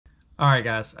Alright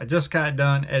guys, I just got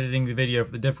done editing the video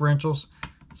for the differentials.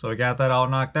 So we got that all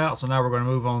knocked out. So now we're going to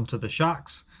move on to the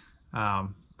shocks.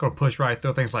 Going to push right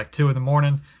through things like 2 in the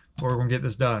morning. But we're going to get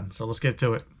this done. So let's get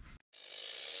to it.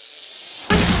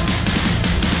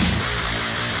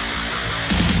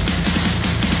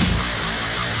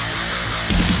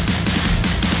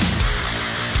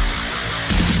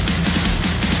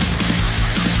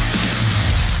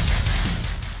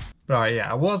 But alright,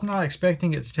 yeah, I was not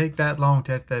expecting it to take that long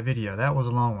to edit that video. That was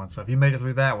a long one. So if you made it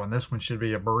through that one, this one should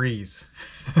be a breeze.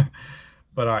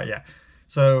 But alright, yeah.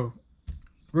 So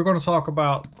we're going to talk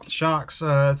about shocks.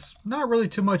 It's not really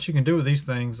too much you can do with these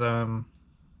things.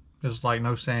 There's like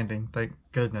no sanding. Thank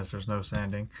goodness there's no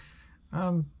sanding.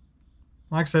 Like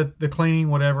I said, the cleaning,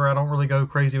 whatever, I don't really go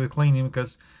crazy with cleaning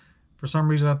because for some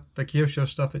reason the Kyosho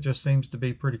stuff, it just seems to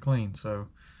be pretty clean. So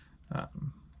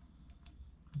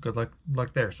good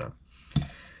luck there. So,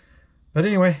 but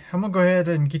anyway, I'm gonna go ahead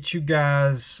and get you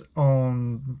guys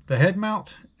on the head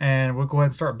mount and we'll go ahead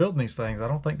and start building these things. I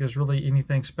don't think there's really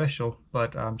anything special,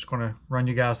 but I'm just gonna run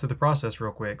you guys through the process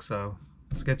real quick. So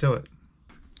let's get to it.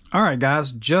 All right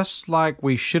guys, just like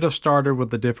we should have started with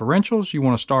the differentials, you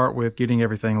want to start with getting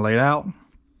everything laid out.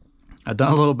 I've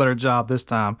done a little better job this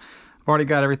time. I've already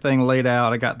got everything laid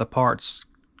out. I got the parts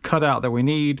cut out that we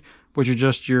need, which are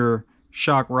just your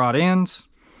shock rod ends,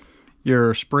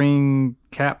 your spring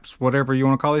caps, whatever you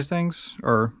want to call these things,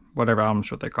 or whatever, I'm not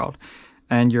sure what they're called,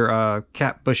 and your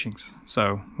cap bushings.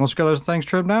 So once we get those things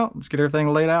trimmed out, let's get everything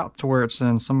laid out to where it's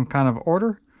in some kind of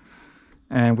order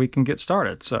and we can get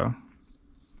started. So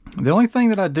the only thing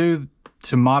that I do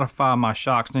to modify my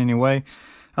shocks in any way,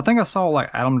 I think I saw like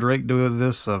Adam Drake do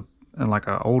this in like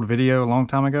an old video a long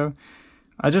time ago.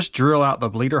 I just drill out the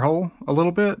bleeder hole a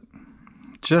little bit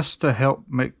just to help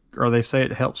make, or they say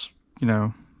it helps, you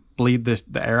know, bleed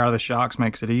the air out of the shocks,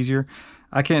 makes it easier.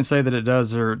 I can't say that it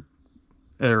does or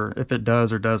if it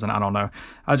does or doesn't, I don't know.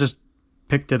 I just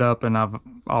picked it up and I've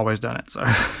always done it. So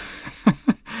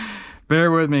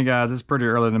bear with me guys, it's pretty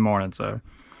early in the morning. So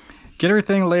get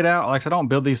everything laid out. Like I said, I don't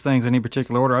build these things in any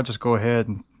particular order. I just go ahead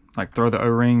and like throw the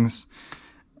O-rings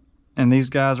and these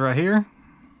guys right here.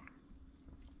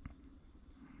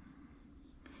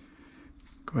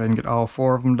 Go ahead and get all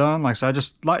 4 of them done. Like I said, I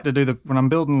just like to do when I'm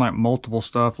building like multiple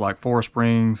stuff, like 4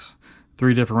 springs,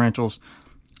 3 differentials,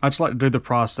 I just like to do the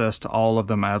process to all of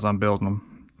them as I'm building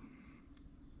them.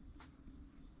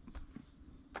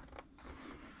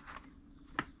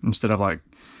 Instead of like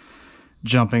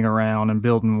jumping around and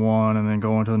building one and then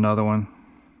going to another one.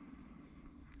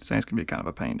 These things can be kind of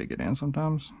a pain to get in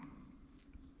sometimes.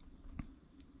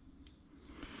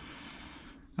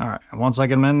 All right, once I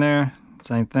get them in there,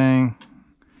 same thing.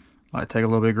 I like take a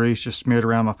little bit of grease, just smear it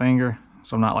around my finger,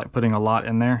 so I'm not like putting a lot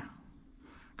in there.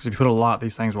 Because if you put a lot,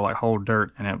 these things will like hold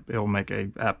dirt and it will make a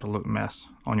absolute mess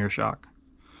on your shock.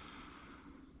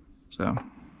 So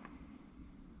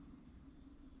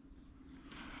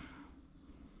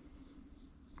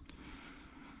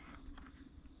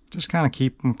just kind of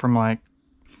keep them from like,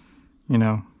 you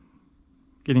know,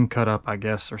 getting cut up, I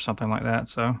guess, or something like that.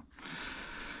 So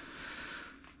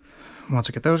once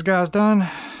I get those guys done,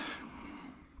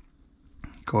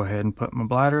 go ahead and put my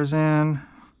bladders in.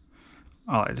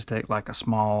 I like to take like a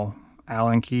small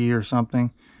Allen key or something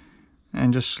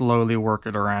and just slowly work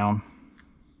it around.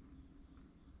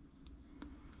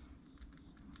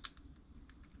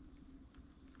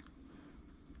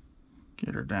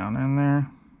 Get her down in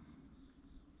there.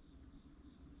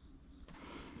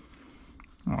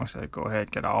 Like I said, go ahead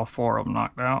and get all 4 of them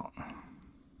knocked out.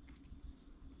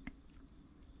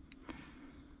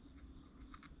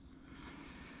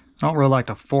 I don't really like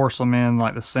to force them in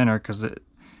like the center because I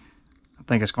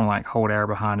think it's going to like hold air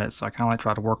behind it. So I kind of like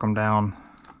try to work them down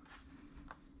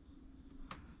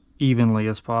evenly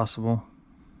as possible.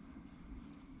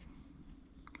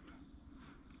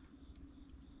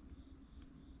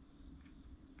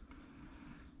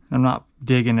 I'm not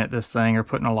digging at this thing or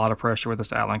putting a lot of pressure with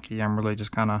this Allen key. I'm really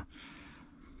just kind of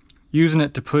using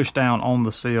it to push down on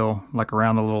the seal, like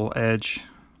around the little edge,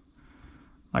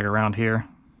 like around here.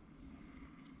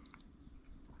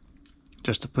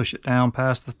 Just to push it down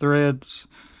past the threads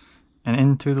and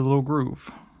into the little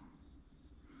groove.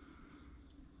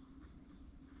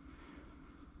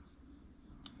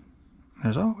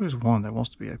 There's always one that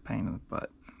wants to be a pain in the butt,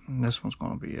 and this one's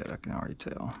going to be it, I can already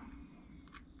tell.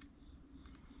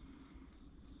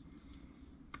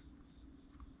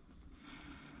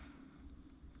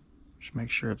 Just make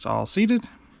sure it's all seated.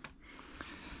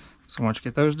 So once you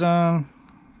get those done,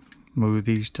 move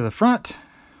these to the front.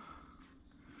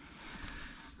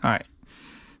 All right,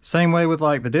 same way with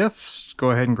like the diffs,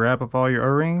 go ahead and grab up all your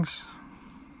O-rings.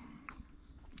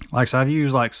 Like, so I've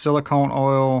used like silicone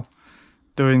oil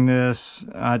doing this.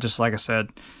 Just like I said,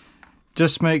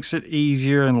 just makes it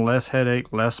easier and less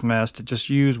headache, less mess to just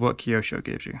use what Kyosho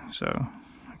gives you. So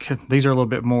these are a little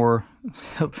bit more,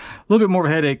 a little bit more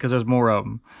of a headache because there's more of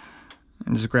them.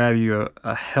 And just grab you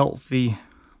a healthy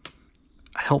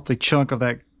chunk of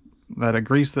that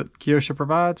grease that Kyosho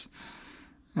provides.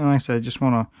 And like I said, just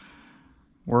want to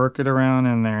work it around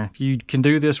in there. If you can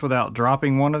do this without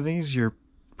dropping one of these, you're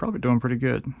probably doing pretty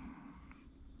good.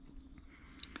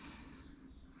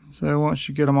 So once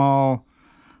you get them all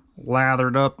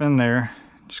lathered up in there,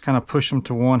 just kind of push them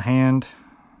to one hand,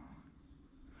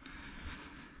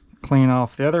 clean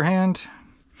off the other hand,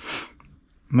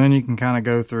 and then you can kind of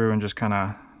go through and just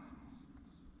kind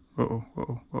of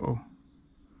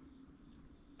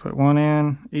put one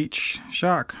in each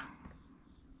shock.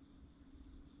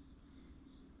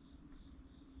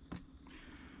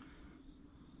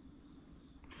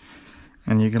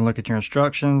 And you can look at your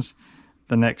instructions.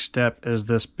 The next step is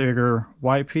this bigger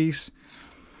white piece.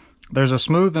 There's a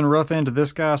smooth and rough end to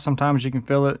this guy. Sometimes you can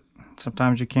feel it,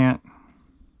 sometimes you can't.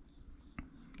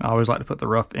 I always like to put the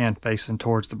rough end facing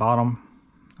towards the bottom.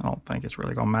 I don't think it's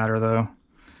really gonna matter though.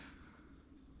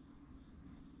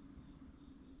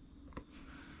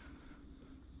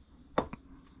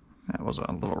 That was a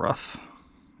little rough.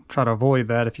 Try to avoid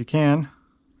that if you can.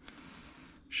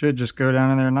 Should just go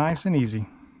down in there nice and easy.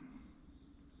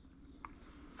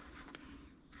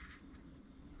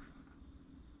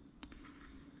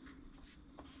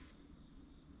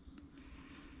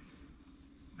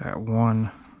 That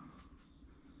one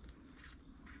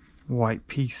white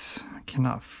piece, I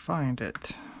cannot find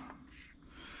it.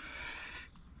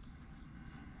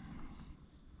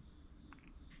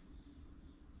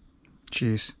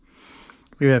 Jeez,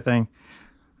 look at that thing.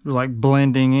 It was like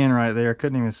blending in right there. I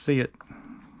couldn't even see it.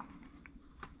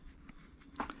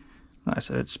 Like I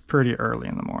said, it's pretty early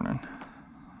in the morning.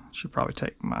 Should probably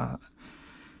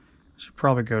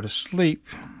go to sleep.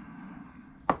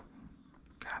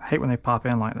 I hate when they pop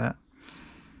in like that.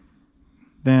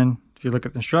 Then, if you look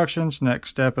at the instructions,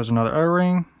 next step is another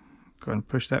O-ring. Go ahead and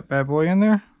push that bad boy in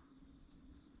there.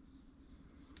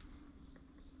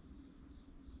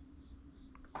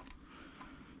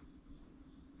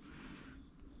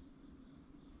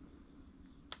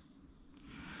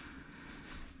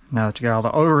 Now that you got all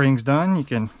the O-rings done, you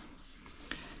can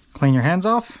clean your hands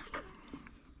off.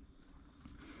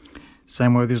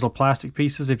 Same way with these little plastic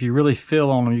pieces. If you really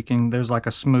feel on them, you can. There's like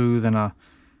a smooth and a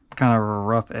kind of a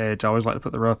rough edge. I always like to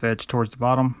put the rough edge towards the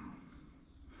bottom.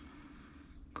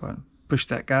 Go ahead and push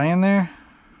that guy in there.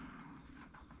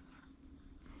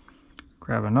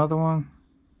 Grab another one.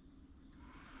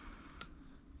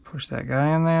 Push that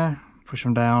guy in there. Push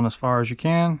him down as far as you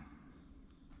can.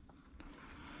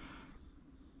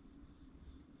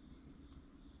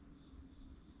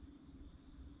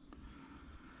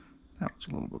 That was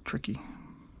a little bit tricky. Go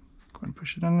ahead and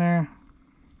push it in there.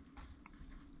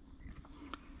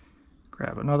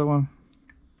 Grab another one.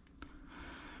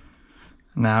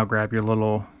 Now grab your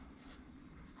little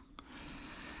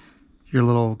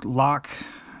lock.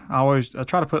 I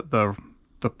try to put the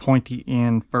pointy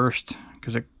end first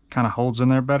because it kind of holds in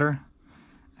there better.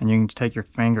 And you can take your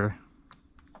finger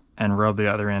and rub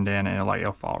the other end in, and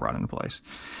it'll fall right into place.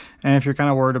 And if you're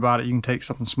kind of worried about it, you can take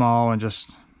something small and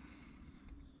just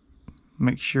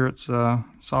make sure it's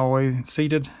always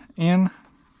seated in.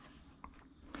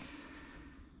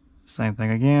 Same thing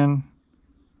again.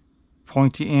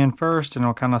 Pointy end first, and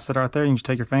it'll kind of sit right there. You can just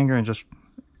take your finger and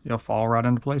it'll fall right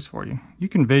into place for you. You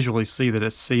can visually see that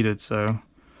it's seated, so.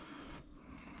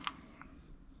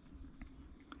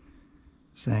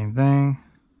 Same thing.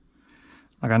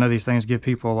 Like, I know these things give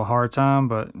people a hard time,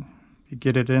 but if you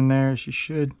get it in there, she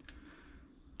should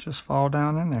just fall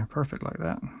down in there perfect like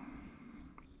that.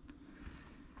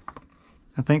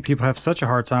 I think people have such a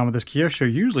hard time with this.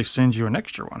 Kyosho usually sends you an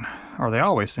extra one, or they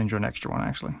always send you an extra one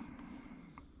actually.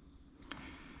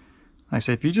 Like I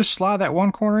say, if you just slide that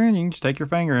one corner in, you can just take your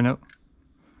finger and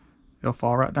it'll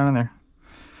fall right down in there.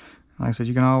 Like I said,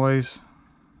 you can always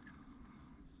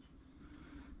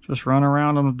just run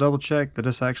around them to double check that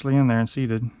it's actually in there and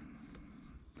seated.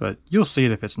 But you'll see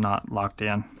it if it's not locked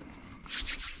in.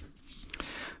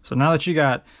 So now that you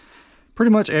got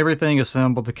pretty much everything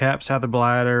assembled, the caps have the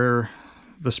bladder,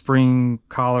 the spring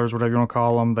collars, whatever you want to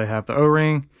call them, they have the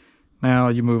O-ring. Now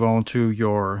you move on to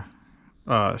your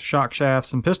shock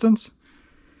shafts and pistons.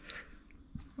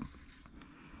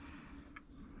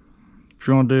 What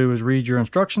you want to do is read your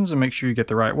instructions and make sure you get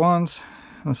the right ones.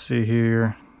 Let's see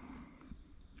here.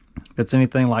 If it's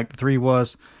anything like the 3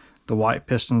 was, the white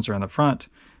pistons are in the front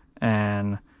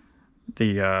and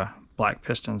the black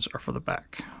pistons are for the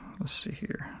back. Let's see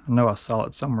here. I know I saw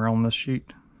it somewhere on this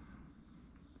sheet.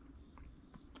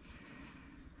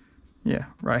 Yeah,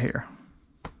 right here.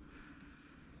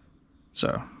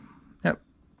 So, yep.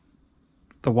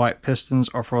 The white pistons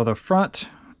are for the front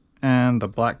and the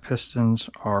black pistons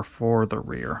are for the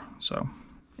rear. So,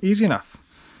 easy enough.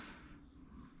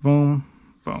 Boom,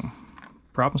 boom.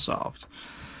 Problem solved.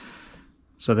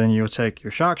 So then you'll take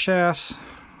your shock shafts.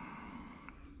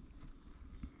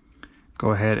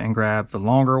 Go ahead and grab the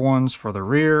longer ones for the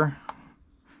rear.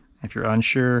 If you're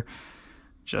unsure,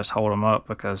 just hold them up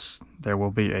because there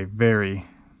will be a very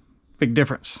big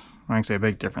difference. I can say a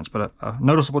big difference, but a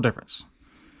noticeable difference.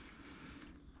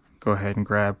 Go ahead and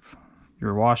grab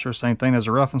your washer. Same thing as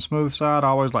a rough and smooth side. I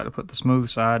always like to put the smooth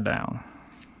side down.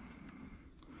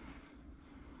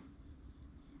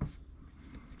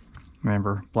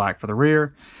 Remember, black for the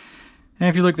rear. And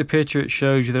if you look at the picture, it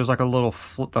shows you there's like a little,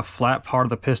 the flat part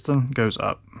of the piston goes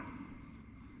up.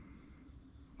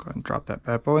 Go ahead and drop that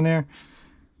bad boy in there.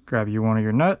 Grab you one of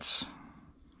your nuts.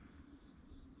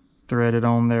 Thread it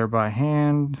on there by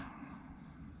hand.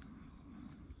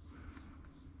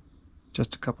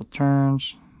 Just a couple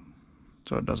turns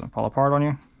so it doesn't fall apart on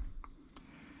you.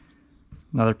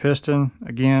 Another piston,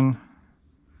 again,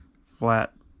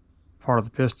 flat part of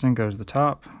the piston goes to the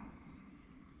top.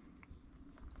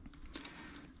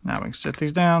 Now we can set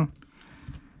these down,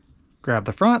 grab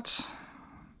the fronts,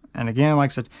 and again,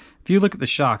 like I said, if you look at the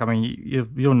shock, I mean,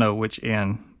 you'll know which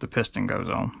end the piston goes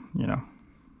on, you know.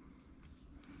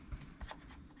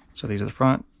 So these are the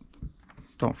front.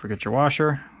 Don't forget your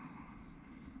washer.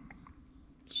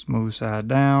 Smooth side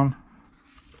down.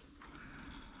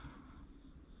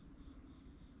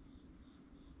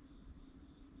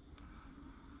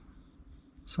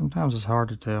 Sometimes it's hard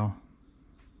to tell.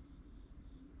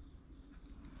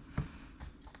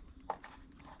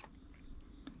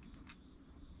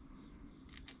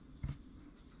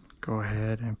 Go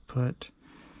ahead and put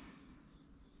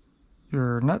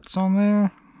your nuts on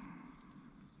there.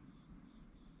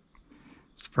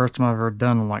 It's the first time I've ever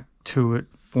done like two at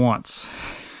once.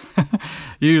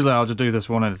 Usually I'll just do this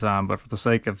one at a time, but for the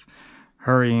sake of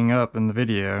hurrying up in the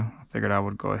video, I figured I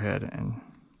would go ahead and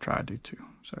try to do two.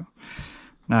 So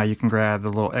now you can grab the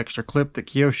little extra clip that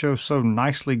Kyosho so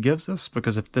nicely gives us,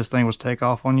 because if this thing was to take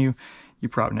off on you, you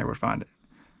probably never would find it.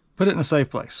 Put it in a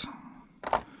safe place.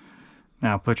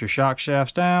 Now put your shock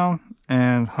shafts down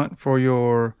and hunt for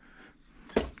your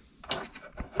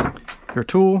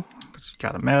tool, because you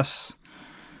got a mess.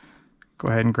 Go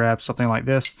ahead and grab something like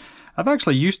this. I've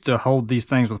actually used to hold these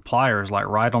things with pliers, like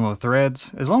right on the threads.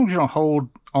 As long as you don't hold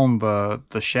on the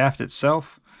shaft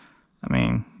itself, I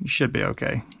mean, you should be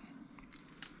okay.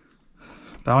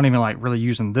 But I don't even like really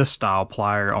using this style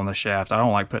plier on the shaft. I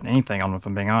don't like putting anything on them, if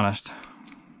I'm being honest.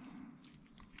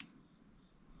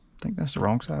 I think that's the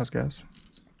wrong size, guys.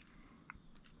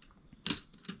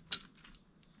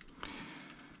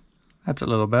 That's a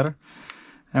little better.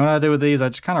 And what I do with these, I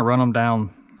just kind of run them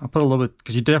down. I put a little bit,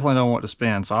 because you definitely don't want to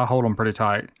spin, so I hold them pretty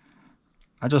tight.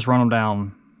 I just run them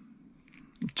down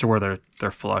to where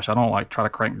they're flush. I don't like try to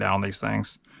crank down these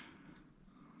things.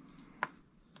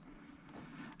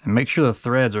 And make sure the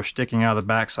threads are sticking out of the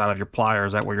back side of your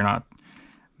pliers. That way you're not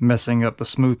messing up the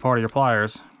smooth part of your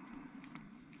pliers.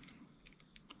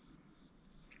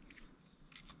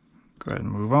 Go ahead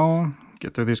and move on.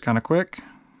 Get through these kind of quick.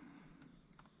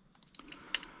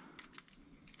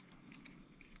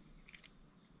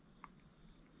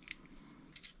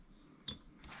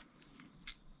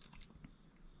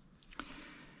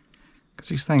 Because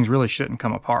these things really shouldn't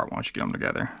come apart once you get them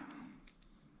together.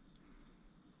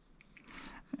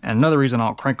 And another reason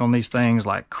I'll crank on these things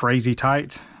like crazy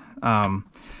tight,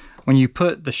 when you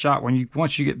put the shock,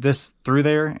 once you get this through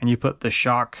there and you put the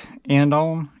shock end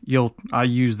on, I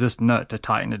use this nut to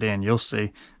tighten it in. You'll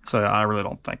see. So I really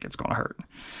don't think it's going to hurt.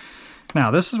 Now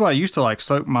this is what I used to like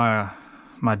soak my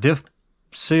diff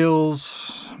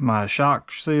seals, my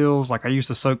shock seals. Like I used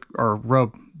to soak or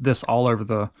rub this all over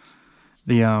the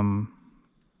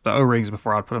O-rings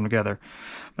before I put them together.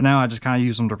 But now I just kind of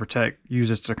use them to use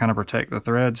this to kind of protect the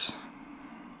threads.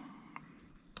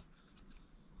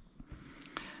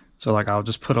 So like I'll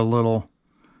just put a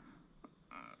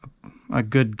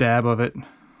good dab of it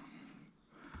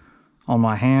on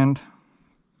my hand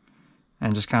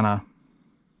and just kind of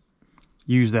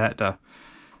use that to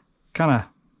kind of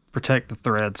protect the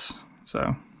threads.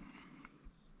 So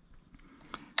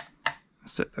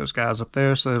set those guys up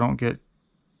there so they don't get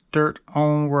dirt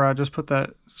on where I just put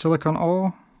that silicone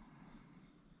oil.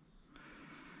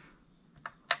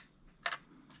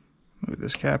 Move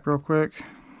this cap real quick.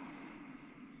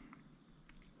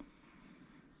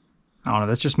 I don't know,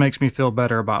 this just makes me feel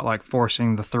better about like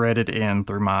forcing the threaded end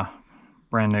through my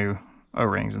brand new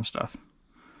O-rings and stuff.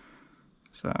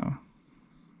 So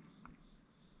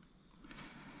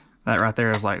that right there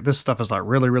is like, this stuff is like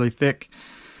really, really thick.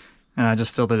 And I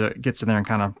just feel that it gets in there and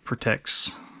kind of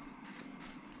protects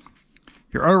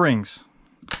your O-rings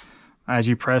as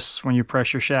you press, when you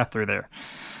press your shaft through there.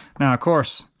 Now, of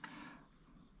course,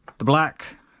 the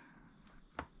black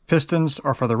pistons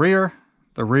are for the rear.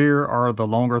 The rear are the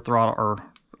longer throttle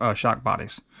or shock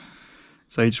bodies.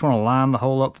 So you just want to line the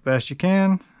hole up the best you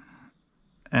can,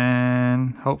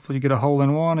 and hopefully you get a hole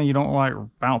in one and you don't like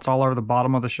bounce all over the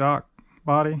bottom of the shock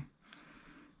body.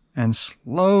 And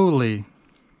slowly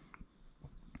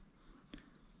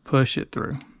push it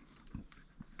through.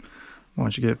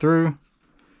 Once you get it through,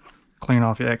 clean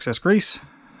off your excess grease,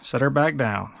 set her back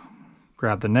down.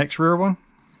 Grab the next rear one.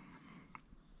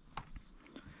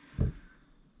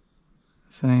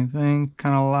 Same thing,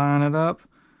 kind of line it up,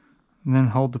 and then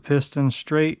hold the piston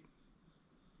straight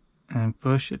and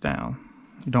push it down.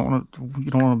 You don't want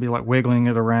to be like wiggling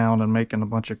it around and making a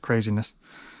bunch of craziness.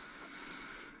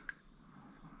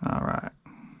 All right.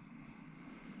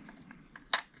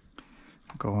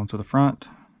 Go on to the front.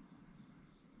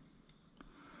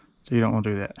 So you don't want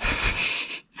to do that.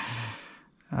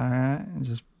 All right, and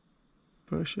just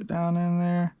push it down in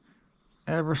there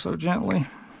ever so gently.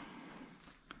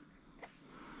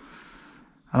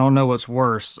 I don't know what's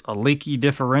worse, a leaky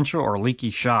differential or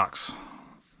leaky shocks.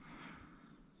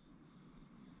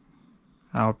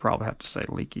 I would probably have to say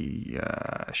leaky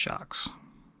shocks.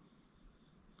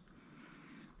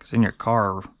 Because then your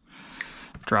car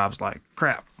drives like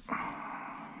crap.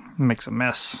 It makes a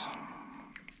mess.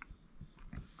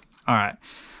 Alright,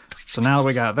 so now that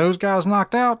we got those guys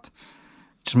knocked out,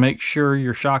 just make sure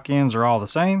your shock ends are all the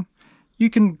same. You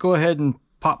can go ahead and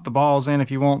pop the balls in if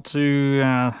you want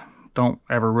to. Don't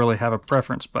ever really have a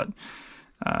preference, but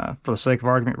for the sake of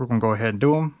argument, we're going to go ahead and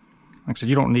do them. Like I said,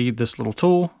 you don't need this little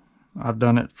tool. I've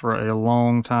done it for a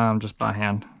long time just by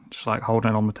hand, just like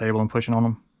holding it on the table and pushing on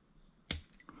them.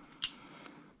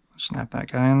 Snap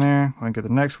that guy in there. Go ahead and get the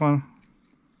next one.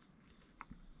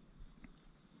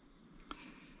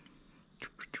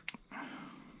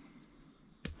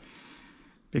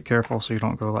 Be careful so you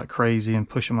don't go like crazy and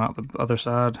push them out the other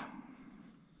side.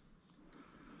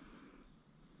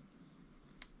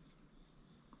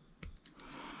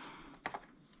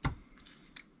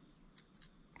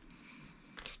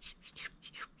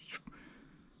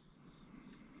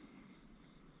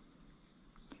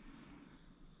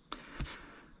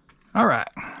 All right,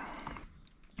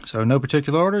 so no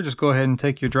particular order, just go ahead and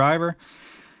take your driver,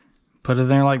 put it in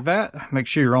there like that. Make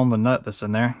sure you're on the nut that's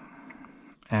in there.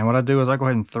 And what I do is I go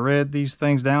ahead and thread these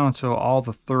things down until all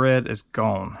the thread is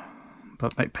gone.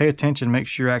 But pay attention, make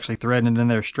sure you're actually threading it in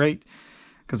there straight,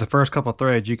 because the first couple of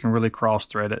threads you can really cross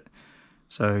thread it.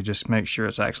 So just make sure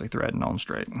it's actually threading on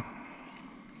straight.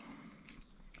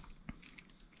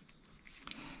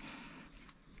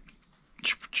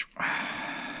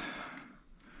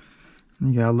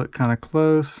 You gotta look kind of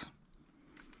close.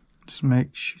 Just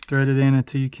make sure you thread it in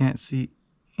until you can't see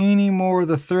any more of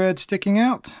the thread sticking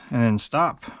out, and then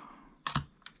stop.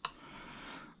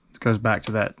 It goes back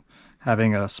to that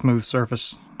having a smooth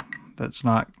surface that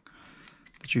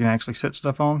you can actually sit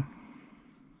stuff on.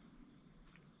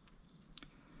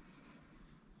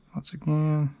 Once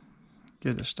again,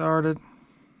 get it started.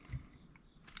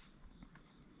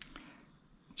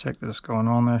 Check that it's going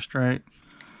on there straight.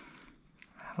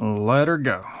 Let her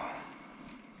go.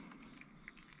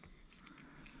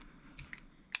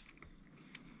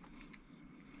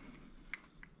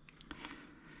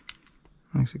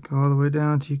 Makes it go all the way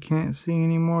down till you can't see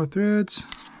any more threads.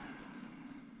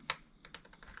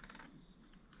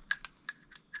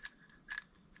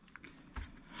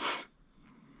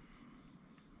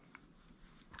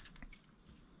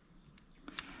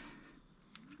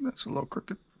 That's a little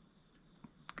crooked.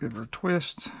 Give her a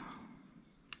twist.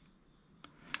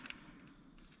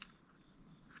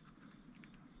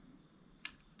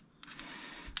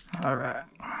 All right.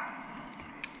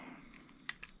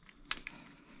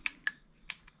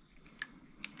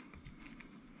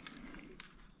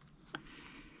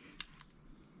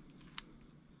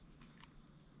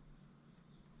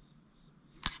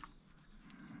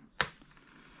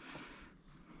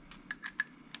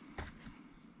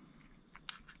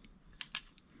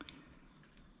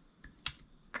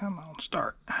 Come on,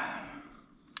 start.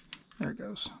 There it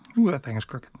goes. Ooh, that thing is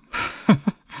crooked.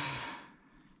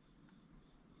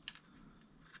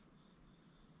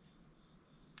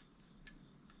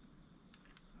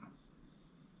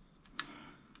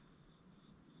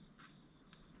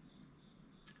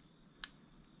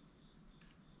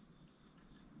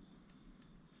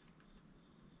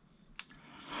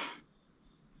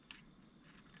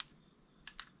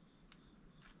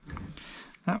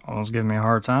 That one was giving me a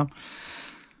hard time.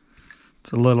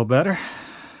 It's a little better.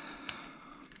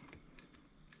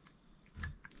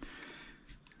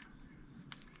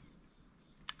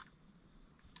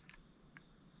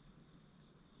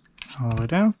 All the way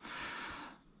down.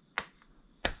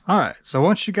 All right, so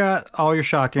once you got all your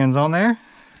shock ends on there,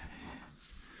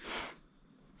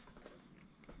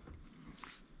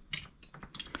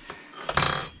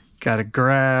 got to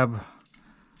grab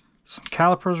some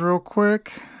calipers real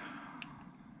quick.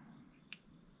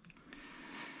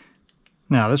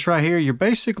 Now this right here, you're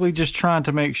basically just trying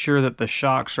to make sure that the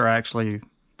shocks are actually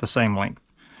the same length.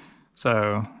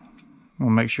 So we'll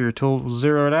make sure your tool's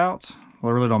zeroed out.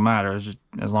 Well, it really don't matter, it's just,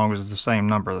 as long as it's the same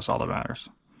number, that's all that matters.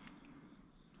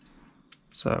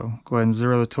 So go ahead and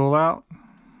zero the tool out.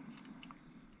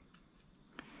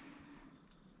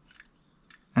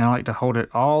 And I like to hold it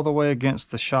all the way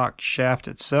against the shock shaft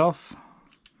itself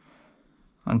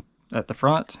at the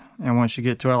front. And once you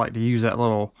get to it, I like to use that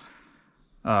little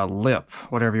lip,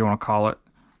 whatever you want to call it,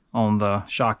 on the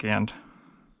shock end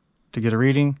to get a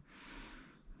reading.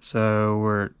 So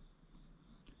we're at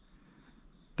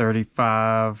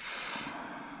 35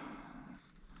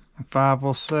 and 5,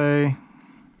 we'll say.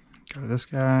 Go to this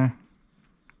guy.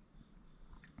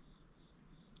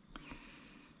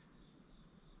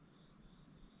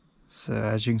 So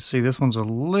as you can see, this one's a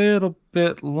little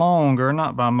bit longer,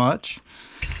 not by much.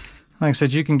 Like I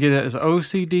said, you can get it as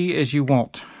OCD as you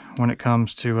want when it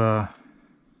comes to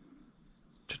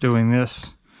doing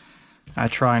this. I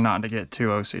try not to get too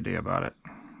OCD about it.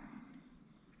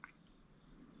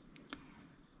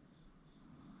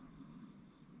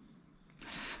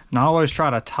 And I always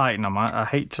try to tighten them. I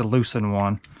hate to loosen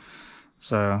one.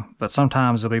 So, but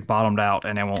sometimes they'll be bottomed out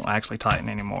and it won't actually tighten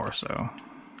anymore, so.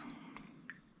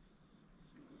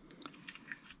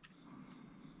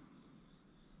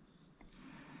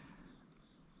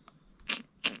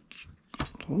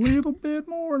 A little bit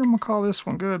more and I'm gonna call this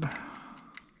one good.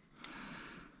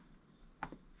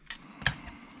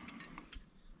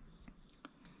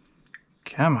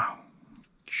 Come on,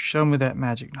 show me that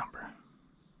magic number.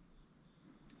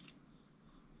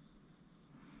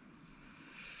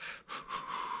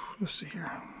 Let's see here.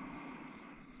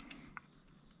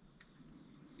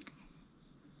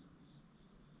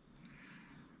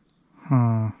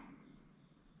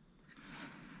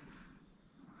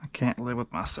 I can't live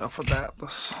with myself with that.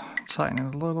 Let's tighten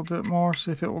it a little bit more,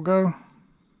 see if it will go.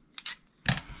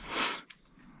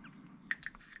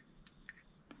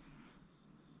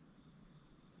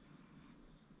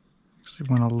 Actually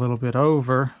went a little bit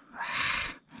over.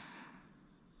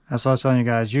 That's what I was telling you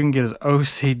guys. You can get as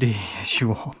OCD as you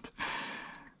want.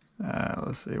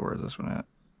 Let's see, where's this one at?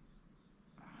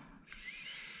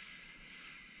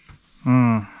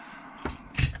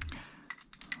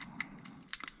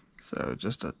 So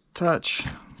just a touch.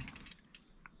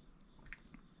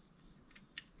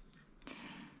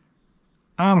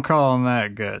 I'm calling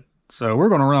that good. So we're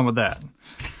going to run with that.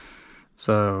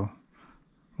 So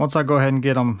once I go ahead and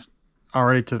get them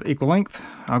already to the equal length,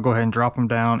 I'll go ahead and drop them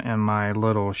down in my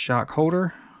little shock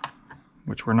holder,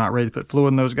 which we're not ready to put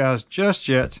fluid in those guys just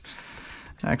yet.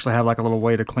 I actually have like a little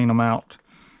way to clean them out,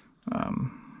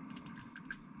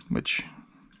 which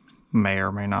may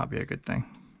or may not be a good thing.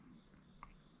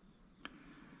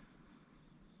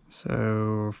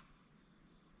 So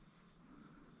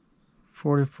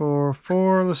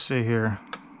 44.4, let's see here.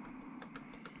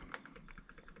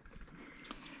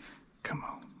 Come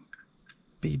on,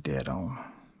 be dead on.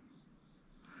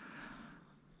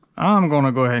 I'm going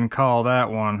to go ahead and call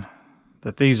that one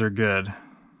that these are good.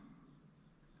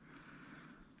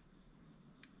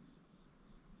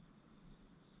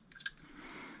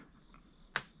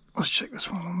 Let's check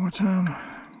this one more time.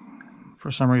 For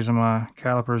some reason my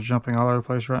caliper is jumping all over the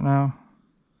place right now.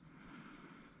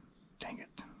 Dang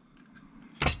it.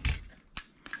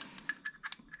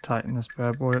 Tighten this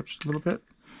bad boy up just a little bit.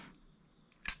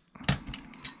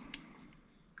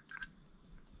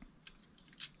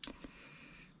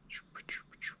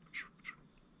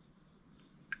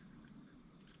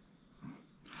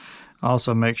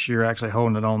 Also make sure you're actually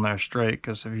holding it on there straight,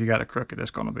 because if you got it crooked,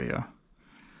 it's going to be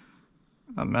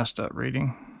a messed up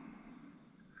reading.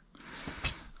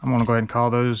 I'm going to go ahead and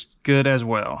call those good as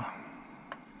well.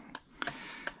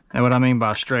 And what I mean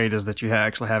by straight is that you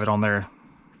actually have it on there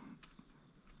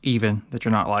even, that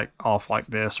you're not like off like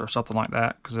this or something like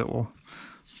that, because it will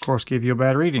of course give you a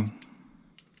bad reading.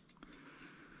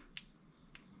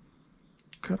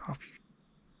 Cut off you.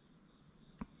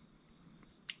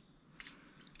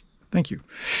 Thank you.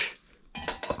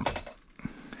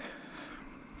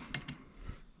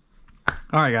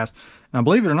 All right, guys. Now,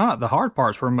 believe it or not, the hard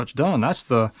part's pretty much done. That's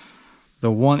the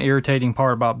the one irritating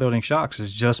part about building shocks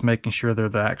is just making sure they're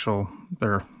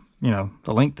the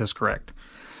length is correct.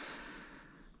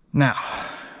 Now,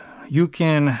 you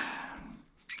can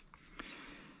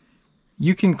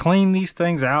clean these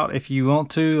things out if you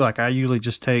want to. Like, I usually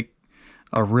just take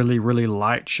a really, really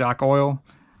light shock oil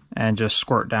and just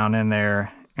squirt down in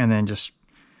there and then just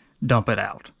dump it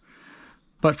out.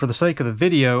 But for the sake of the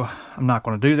video, I'm not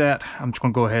going to do that. I'm just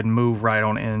going to go ahead and move right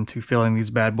on into filling these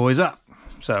bad boys up.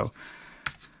 So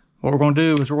what we're going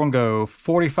to do is we're going to go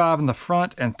 45 in the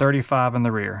front and 35 in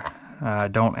the rear.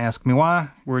 Don't ask me why.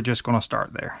 We're just going to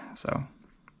start there. So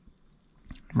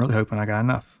I'm really hoping I got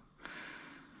enough.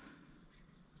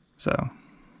 So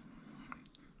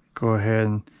go ahead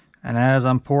and as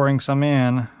I'm pouring some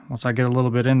in, once I get a little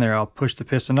bit in there, I'll push the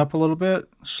piston up a little bit,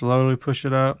 slowly push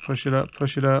it up, push it up,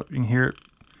 push it up. You can hear it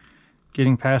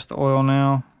getting past the oil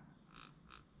now.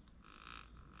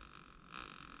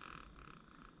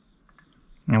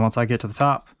 And once I get to the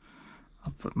top,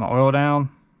 I'll put my oil down,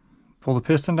 pull the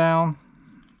piston down,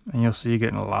 and you'll see you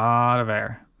getting a lot of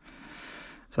air.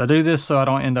 So I do this so I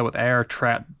don't end up with air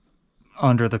trapped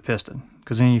under the piston,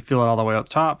 because then you fill it all the way up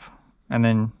top, and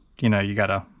then you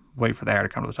gotta wait for the air to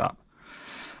come to the top.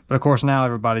 But of course now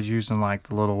everybody's using like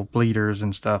the little bleeders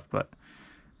and stuff, but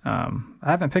I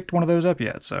haven't picked one of those up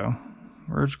yet, so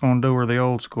we're just gonna do her the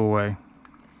old school way.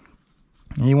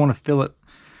 And you want to fill it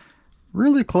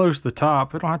really close to the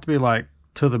top. It don't have to be like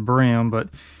to the brim, but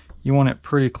you want it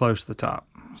pretty close to the top.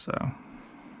 So,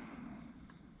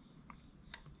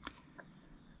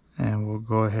 and we'll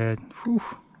go ahead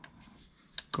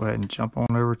and jump on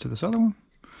over to this other one.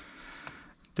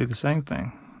 Do the same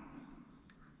thing.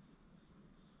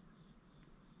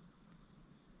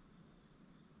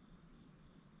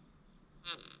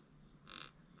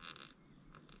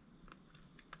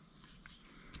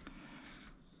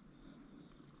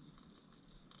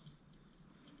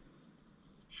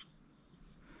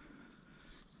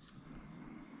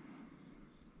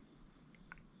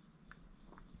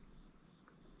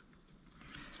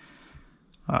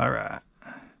 All right,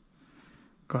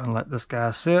 go ahead and let this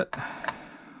guy sit.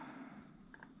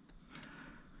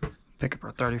 Pick up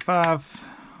our 35.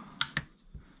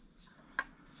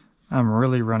 I'm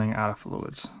really running out of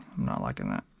fluids. I'm not liking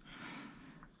that.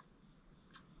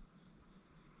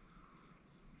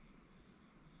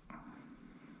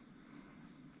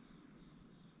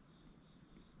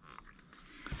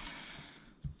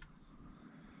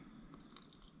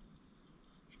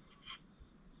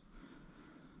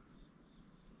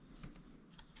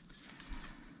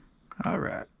 All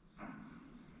right.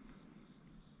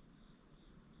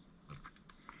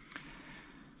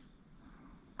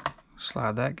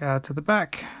 Slide that guy to the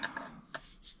back.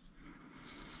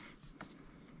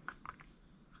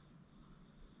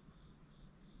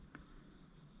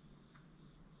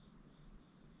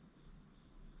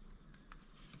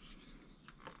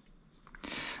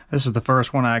 This is the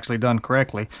first one I actually done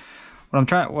correctly.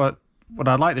 What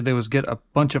I'd like to do is get a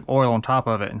bunch of oil on top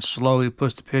of it and slowly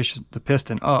push the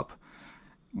piston up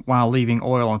while leaving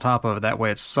oil on top of it. That way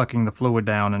it's sucking the fluid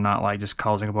down and not like just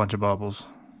causing a bunch of bubbles.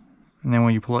 And then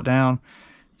when you pull it down,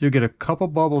 you'll get a couple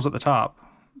bubbles at the top,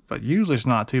 but usually it's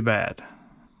not too bad.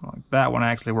 Like that one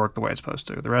actually worked the way it's supposed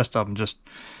to. The rest of them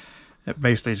it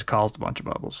basically just caused a bunch of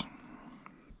bubbles.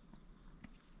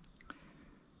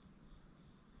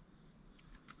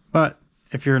 But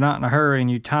if you're not in a hurry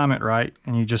and you time it right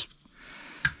and you just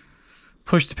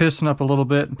push the piston up a little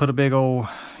bit and put a big old,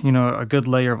 a good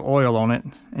layer of oil on it,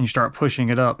 and you start pushing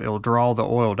it up, it'll draw the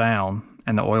oil down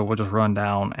and the oil will just run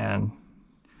down and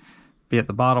be at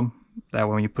the bottom. That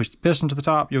way when you push the piston to the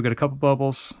top, you'll get a couple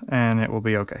bubbles and it will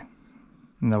be okay.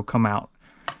 And they'll come out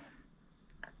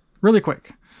really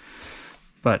quick.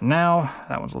 But now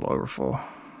that one's a little overfull.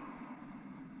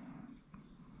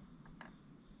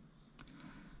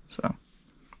 So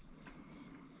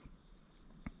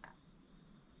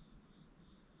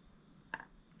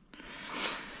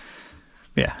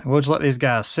yeah, we'll just let these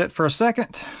guys sit for a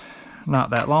second,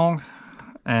 not that long,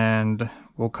 and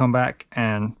we'll come back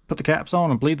and put the caps on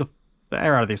and bleed the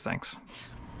air out of these things.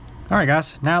 All right,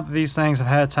 guys, now that these things have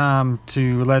had time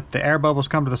to let the air bubbles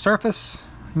come to the surface,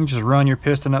 you can just run your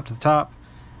piston up to the top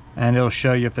and it'll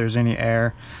show you if there's any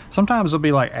air. Sometimes there'll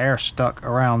be like air stuck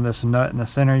around this nut in the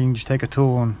center. You can just take a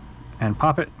tool and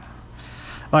pop it.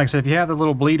 Like I said, if you have the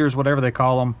little bleeders, whatever they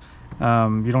call them,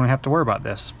 you don't have to worry about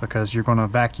this because you're going to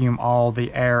vacuum all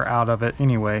the air out of it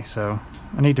anyway. So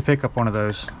I need to pick up one of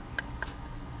those.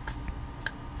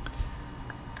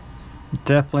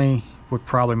 Definitely would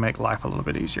probably make life a little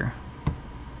bit easier.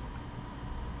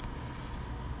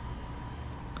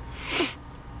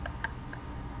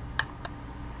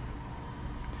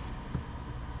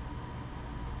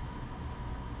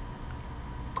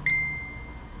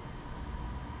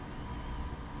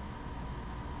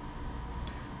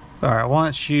 All right,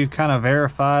 once you kind of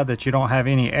verify that you don't have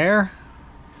any air,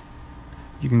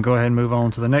 you can go ahead and move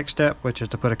on to the next step, which is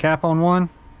to put a cap on one.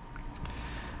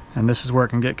 And this is where it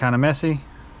can get kind of messy,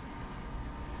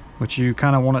 which you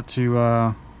kind of want it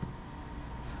to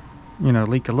you know,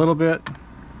 leak a little bit.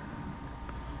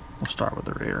 We'll start with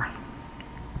the rear.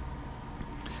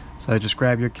 So just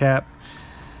grab your cap,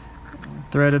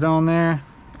 thread it on there,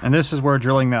 and this is where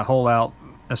drilling that hole out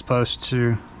is supposed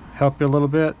to help you a little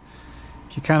bit.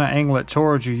 If you kind of angle it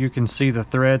towards you, you can see the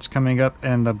threads coming up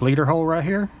in the bleeder hole right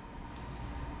here.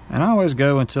 And I always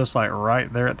go until it's like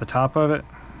right there at the top of it.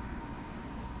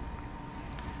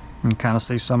 You can kind of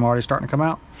see some already starting to come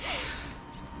out.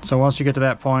 So once you get to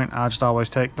that point, I just always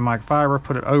take the microfiber,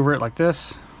 put it over it like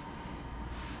this,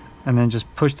 and then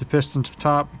just push the piston to the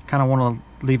top. Kind of want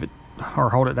to leave it or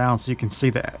hold it down so you can see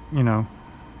that, you know,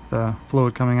 the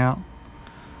fluid coming out.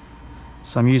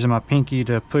 So I'm using my pinky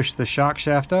to push the shock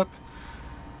shaft up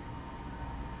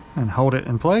and hold it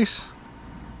in place.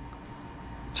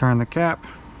 Turn the cap.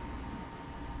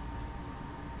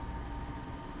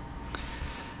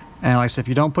 And like I said, if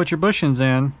you don't put your bushings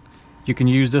in, you can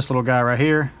use this little guy right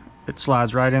here. It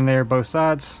slides right in there both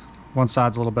sides. One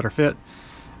side's a little better fit,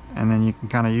 and then you can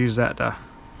kind of use that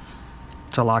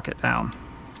to lock it down.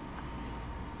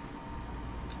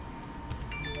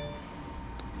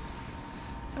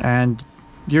 And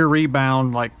your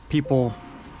rebound, like people,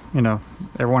 you know,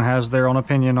 everyone has their own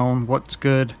opinion on what's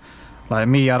good. Like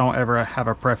me, I don't ever have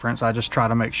a preference. I just try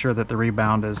to make sure that the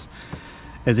rebound is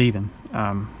even.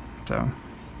 So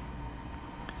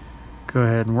go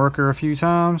ahead and work her a few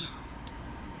times.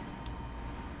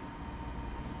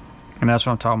 And that's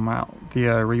what I'm talking about, the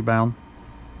rebound.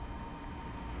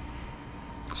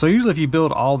 So usually if you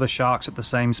build all the shocks at the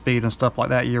same speed and stuff like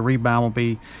that, your rebound will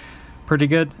be pretty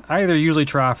good. I either usually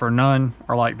try for none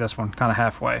or like this one, kind of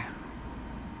halfway.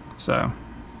 So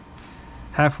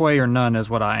halfway or none is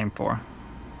what I aim for.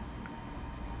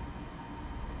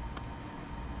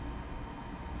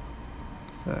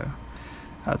 So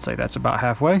I'd say that's about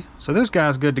halfway. So this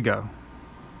guy's good to go.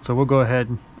 So we'll go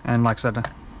ahead and, like I said,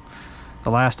 the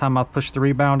last time I push the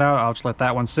rebound out, I'll just let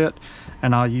that one sit,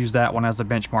 and I'll use that one as the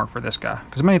benchmark for this guy.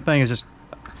 Because the main thing is just,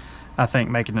 I think,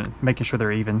 making sure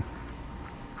they're even.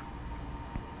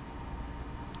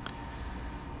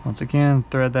 Once again,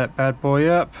 thread that bad boy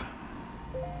up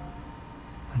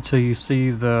until you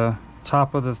see the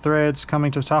top of the threads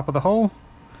coming to the top of the hole.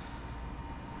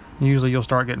 Usually you'll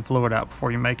start getting fluid out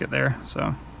before you make it there.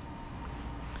 So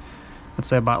let's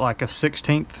say about like a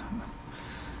 1/16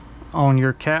 on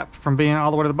your cap from being all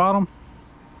the way to the bottom.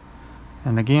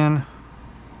 And again,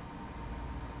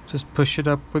 just push it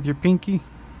up with your pinky.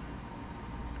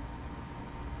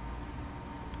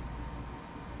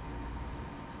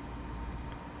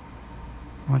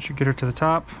 Once you get her to the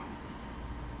top,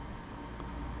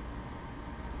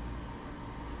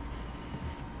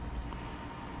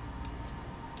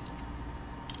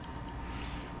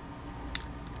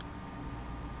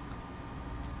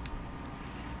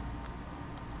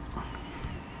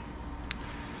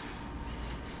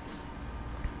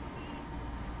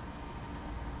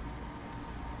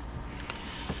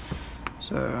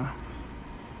 so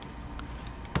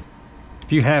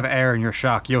if you have air in your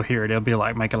shock, you'll hear it. It'll be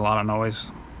like making a lot of noise.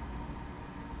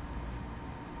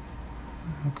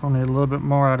 I'm gonna need a little bit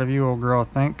more out of you, old girl, I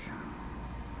think.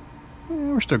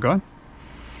 Yeah, we're still going.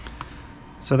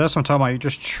 So that's what I'm talking about. You're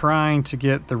just trying to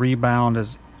get the rebound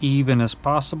as even as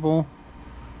possible.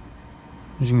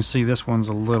 As you can see, this one's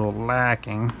a little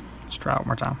lacking. Let's try it one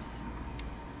more time.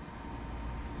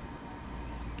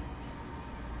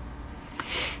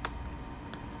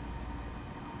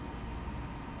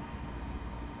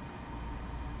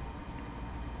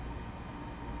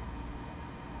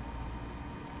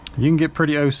 You can get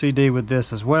pretty OCD with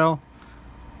this as well.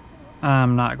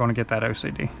 I'm not going to get that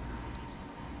OCD.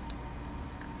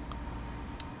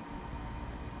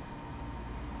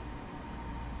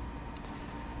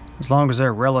 As long as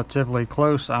they're relatively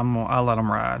close, I'll let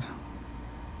them ride.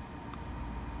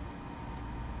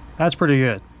 That's pretty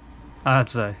good, I'd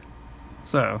say.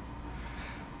 So,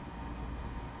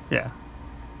 yeah,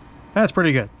 that's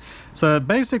pretty good. So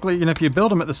basically, you know, if you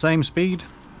build them at the same speed,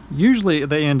 usually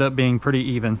they end up being pretty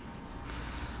even.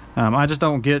 I just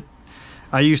don't get,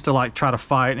 I used to like try to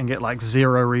fight and get like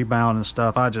 0 rebound and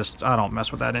stuff. I don't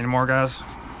mess with that anymore, guys.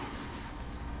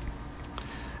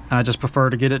 I just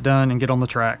prefer to get it done and get on the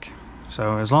track.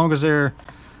 So as long as they're,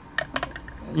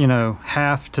 you know,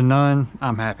 half to none,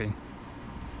 I'm happy.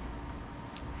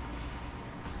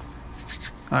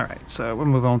 All right, so we'll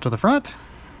move on to the front.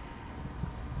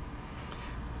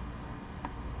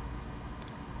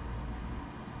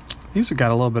 These have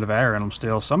got a little bit of air in them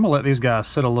still, so I'm gonna let these guys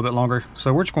sit a little bit longer.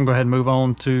 So we're just gonna go ahead and move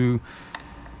on to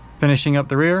finishing up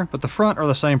the rear, but the front are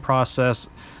the same process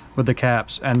with the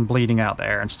caps and bleeding out the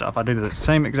air and stuff. I do the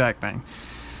same exact thing.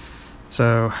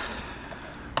 So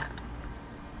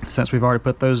since we've already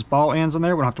put those ball ends in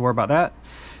there, we don't have to worry about that.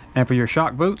 And for your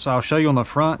shock boots, I'll show you on the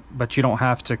front, but you don't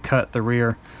have to cut the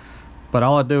rear. But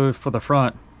all I do for the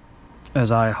front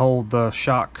is I hold the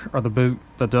shock or the boot,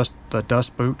 the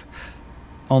dust boot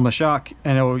on the shock,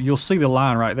 and you'll see the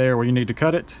line right there where you need to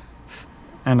cut it,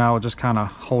 and I'll just kind of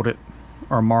hold it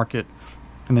or mark it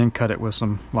and then cut it with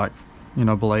some, like, you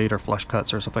know, blade or flush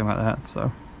cuts or something like that.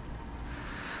 So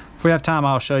if we have time,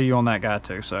 I'll show you on that guy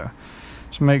too. So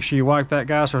just make sure you wipe that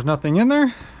guy so there's nothing in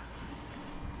there.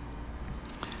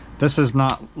 This is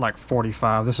not like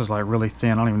 45, this is like really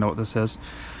thin. I don't even know what this is,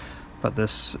 but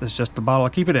this is just the bottle I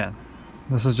keep it in.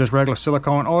 This is just regular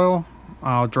silicone oil.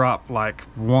 I'll drop like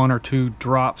 1 or 2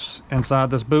 drops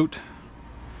inside this boot,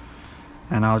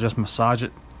 and I'll just massage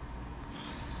it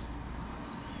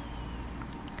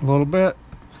a little bit.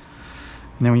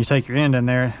 And then when you take your end in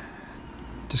there,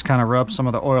 just kind of rub some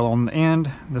of the oil on the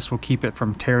end. This will keep it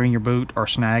from tearing your boot or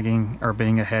snagging or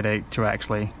being a headache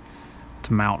to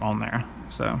mount on there.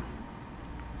 So,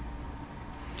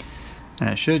 and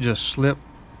it should just slip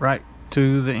right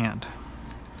to the end.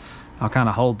 I'll kind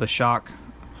of hold the shock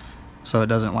so it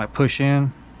doesn't like push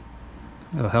in.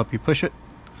 It'll help you push it.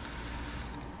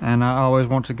 And I always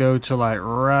want to go to like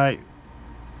right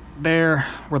there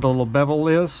where the little bevel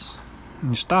is,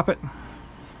 and you stop it,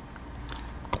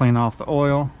 clean off the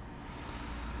oil,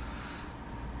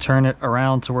 turn it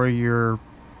around to where you're,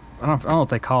 I don't know what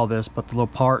they call this, but the little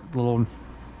part,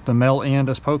 the male end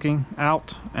is poking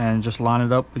out, and just line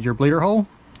it up with your bleeder hole.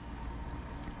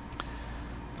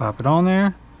 Pop it on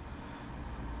there,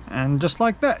 and just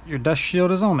like that, your dust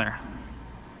shield is on there.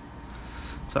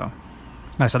 So,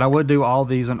 like I said, I would do all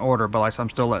these in order, but like I said, I'm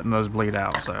still letting those bleed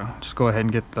out. So just go ahead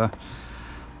and get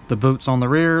the boots on the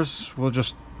rears.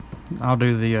 I'll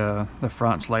do the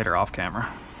fronts later off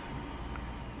camera.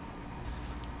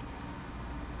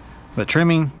 But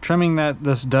trimming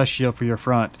this dust shield for your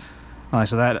front, like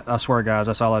so that, I swear guys,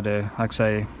 that's all I do. Like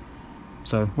say,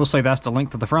 so we'll say that's the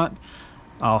length of the front.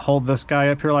 I'll hold this guy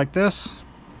up here like this,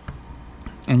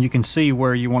 and you can see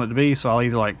where you want it to be. So I'll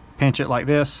either like pinch it like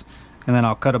this, and then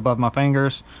I'll cut above my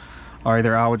fingers, or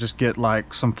either I would just get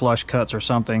like some flush cuts or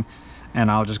something,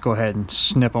 and I'll just go ahead and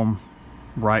snip them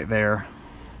right there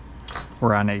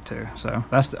where I need to. So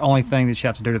that's the only thing that you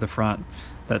have to do to the front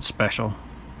that's special.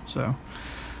 So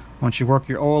once you work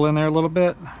your oil in there a little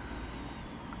bit,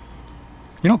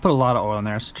 you don't put a lot of oil in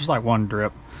there, it's just like 1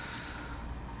 drip.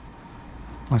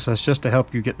 Like I said, it's just to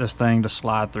help you get this thing to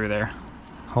slide through there.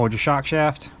 Hold your shock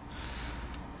shaft.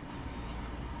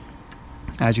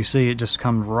 As you see, it just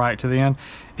comes right to the end.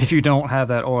 If you don't have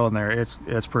that oil in there,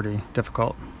 it's pretty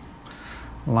difficult.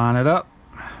 Line it up,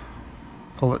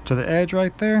 pull it to the edge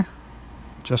right there,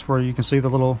 just where you can see the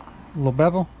little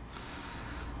bevel.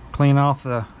 Clean off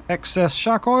the excess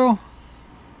shock oil,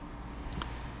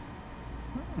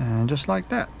 and just like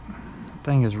that, the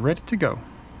thing is ready to go.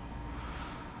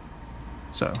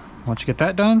 So once you get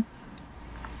that done,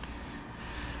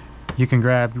 you can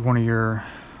grab one of your,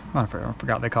 I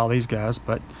forgot they call these guys,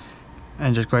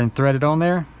 and just go ahead and thread it on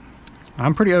there.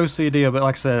 I'm pretty OCD, but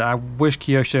like I said, I wish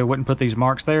Kyosho wouldn't put these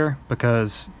marks there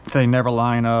because they never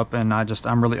line up, and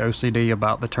I'm really OCD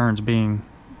about the turns being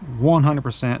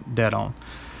 100% dead on.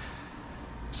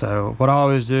 So what I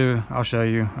always do, I'll show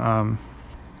you.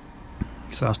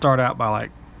 So I start out by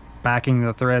like backing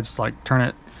the threads, like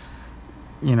make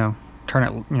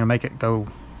it go,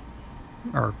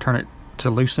 or turn it to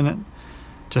loosen it,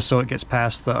 just so it gets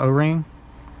past the O-ring.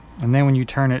 And then when you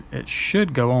turn it, it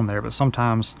should go on there, but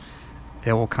sometimes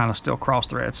it will kind of still cross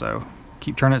thread. So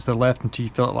keep turning it to the left until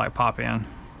you feel it like pop in.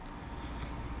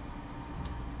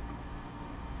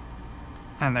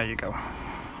 And there you go.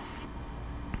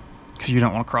 Because you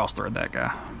don't want to cross thread that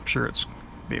guy. I'm sure it's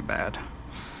be bad.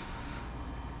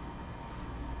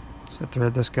 So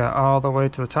thread this guy all the way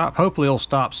to the top. Hopefully it'll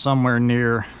stop somewhere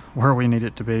near where we need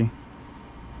it to be.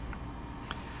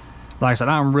 Like I said,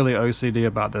 I'm really OCD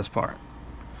about this part,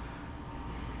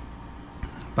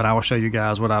 but I will show you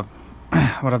guys what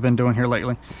I've been doing here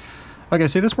lately. Okay,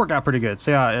 see, this worked out pretty good.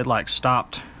 See how it like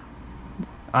stopped?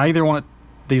 I either want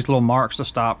these little marks to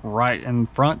stop right in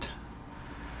front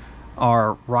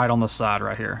or right on the side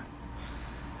right here.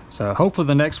 So hopefully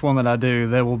the next one that I do,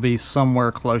 they will be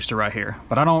somewhere close to right here.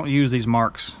 But I don't use these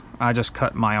marks. I just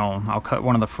cut my own. I'll cut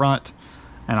one in the front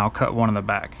and I'll cut one in the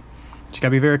back. But you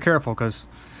gotta be very careful, because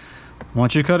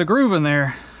once you cut a groove in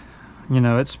there, you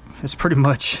know, it's pretty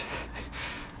much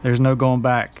There's no going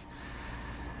back.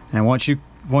 And once you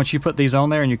put these on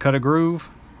there and you cut a groove,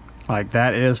 like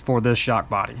that is for this shock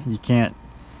body. You can't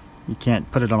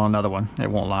put it on another one. It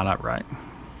won't line up right.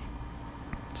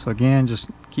 So again, just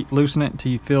keep loosening it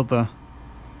until you feel the,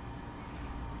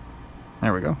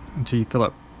 there we go, until you feel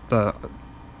it, the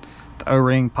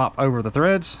O-ring pop over the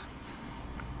threads.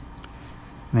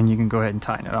 And then you can go ahead and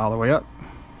tighten it all the way up.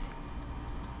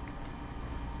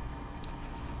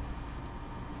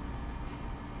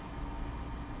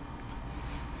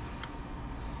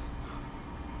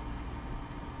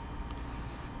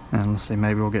 And let's see,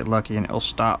 maybe we'll get lucky and it'll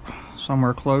stop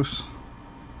somewhere close.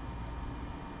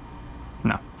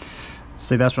 No.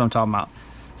 See, that's what I'm talking about.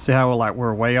 See how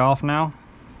we're way off now?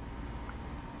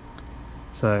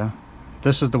 So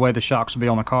this is the way the shocks will be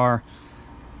on the car,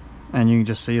 and you can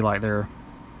just see like the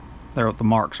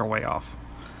marks are way off.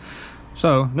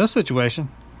 So in this situation,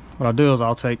 what I'll do is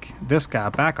I'll take this guy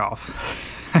back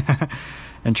off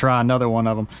and try another one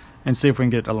of them and see if we can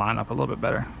get it to line up a little bit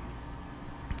better.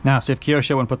 Now, see, if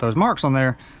Kyosho wouldn't put those marks on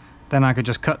there, then I could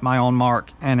just cut my own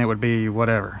mark and it would be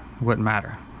whatever. It wouldn't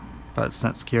matter. But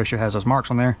since Kyosho has those marks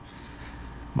on there,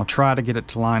 I'm going to try to get it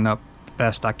to line up the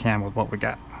best I can with what we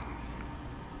got.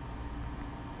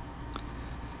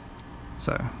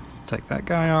 So, take that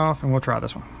guy off and we'll try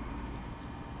this one.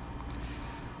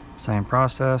 Same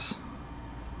process.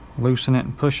 Loosen it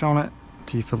and push on it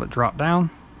until you feel it drop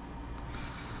down.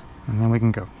 And then we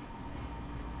can go.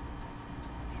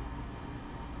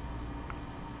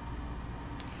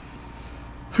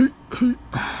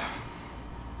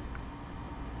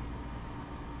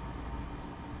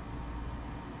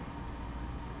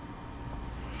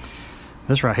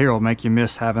 This right here will make you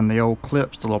miss having the old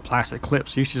clips, the little plastic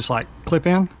clips you should just like clip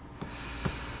in.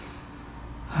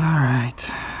 Alright,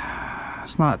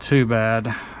 it's not too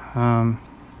bad.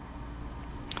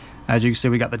 As you can see,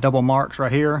 we got the double marks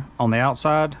right here on the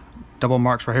outside, double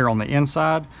marks right here on the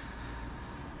inside.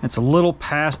 It's a little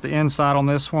past the inside on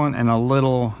this one and a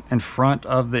little in front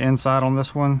of the inside on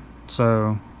this one,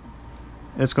 so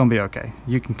it's going to be okay.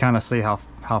 You can kind of see how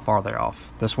far they're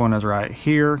off. This one is right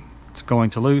here, it's going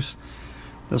to loose.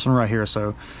 This one right here,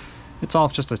 so it's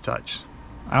off just a touch.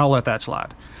 I'll let that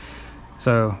slide.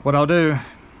 So what I'll do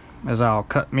is I'll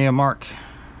cut me a mark.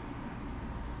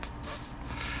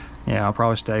 Yeah, I'll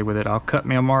probably stay with it. I'll cut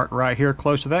me a mark right here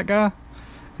close to that guy,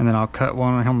 and then I'll cut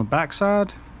one on the back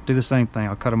side. Do the same thing.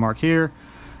 I'll cut a mark here,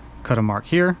 cut a mark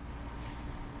here,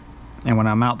 and when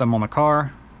I mount them on the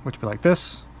car, which will be like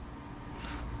this,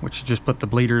 which just put the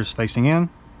bleeders facing in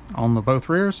on the both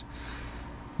rears,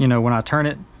 you know, when I turn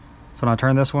it, so when I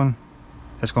turn this one,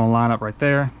 it's going to line up right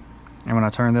there, and when I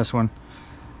turn this one,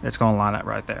 it's going to line up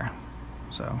right there.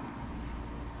 So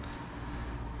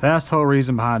that's the whole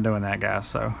reason behind doing that, guys.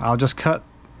 So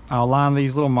I'll line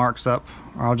these little marks up,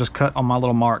 or I'll just cut on my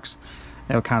little marks.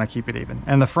 It'll kind of keep it even.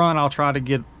 And the front, I'll try to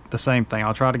get the same thing.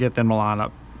 I'll try to get them to line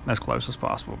up as close as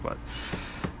possible. But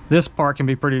this part can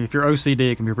be pretty, if you're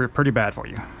OCD, it can be pretty bad for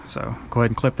you. So go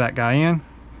ahead and clip that guy in,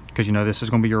 because you know this is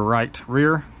going to be your right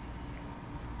rear.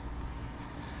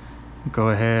 Go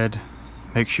ahead,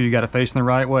 make sure you got it facing the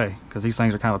right way, because these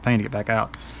things are kind of a pain to get back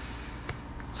out.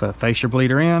 So face your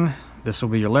bleeder in. This will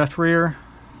be your left rear.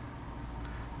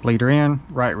 Bleeder in,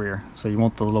 right rear. So you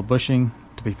want the little bushing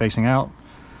to be facing out,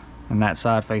 and that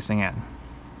side facing in.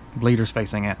 Bleeders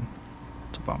facing in.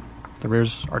 So boom, the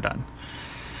rears are done.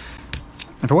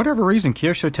 And for whatever reason,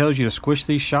 Kyosho tells you to squish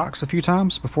these shocks a few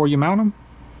times before you mount them.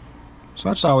 So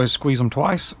I just always squeeze them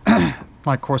twice.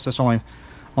 Like, of course, this only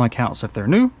counts if they're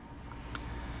new.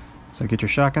 So get your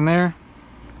shock in there.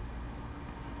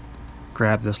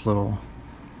 Grab this little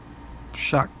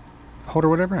shock holder,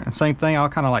 whatever, and same thing. I'll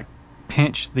kind of like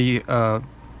pinch the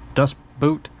dust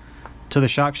boot to the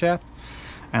shock shaft,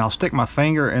 and I'll stick my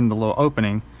finger in the little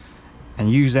opening and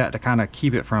use that to kind of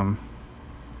keep it from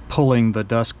pulling the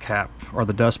dust cap or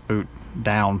the dust boot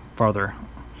down further.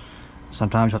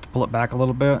 Sometimes you have to pull it back a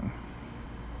little bit.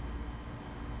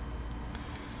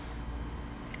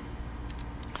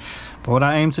 But what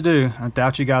I aim to do, I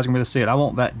doubt you guys are going to be able to see it, I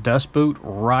want that dust boot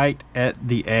right at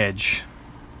the edge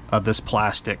of this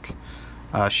plastic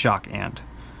shock end.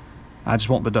 I just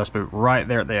want the dust boot right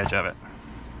there at the edge of it.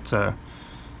 So,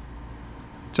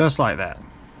 just like that.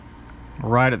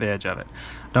 Right at the edge of it.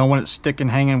 Don't want it sticking,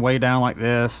 hanging way down like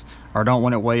this, or don't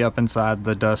want it way up inside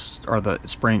the dust or the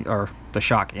spring or the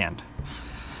shock end.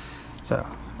 So,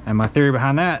 and my theory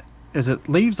behind that is it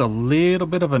leaves a little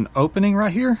bit of an opening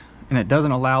right here, and it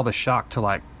doesn't allow the shock to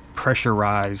like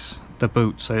pressurize the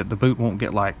boot, so the boot won't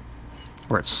get like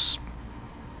where it's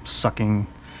sucking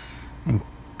and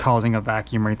causing a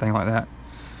vacuum or anything like that.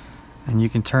 And you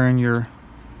can turn your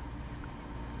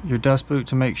your dust boot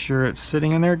to make sure it's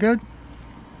sitting in there good.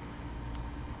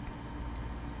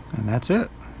 And that's it.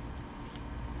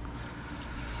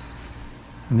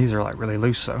 And these are like really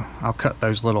loose, so I'll cut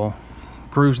those little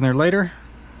grooves in there later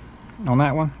on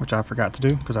that one, which I forgot to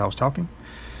do because I was talking.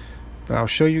 But I'll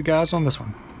show you guys on this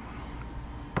one.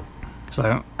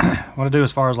 So what I do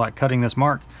as far as like cutting this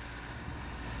mark,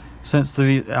 since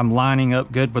I'm lining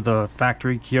up good with the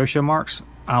factory Kyosho marks,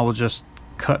 I will just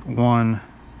cut one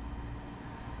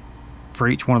for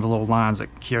each one of the little lines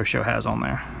that Kyosho has on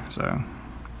there. So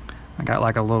I got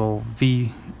like a little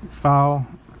V file.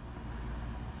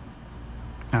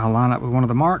 I'll line up with one of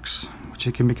the marks, which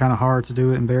it can be kind of hard to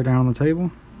do it and bear down on the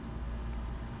table.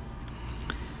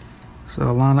 So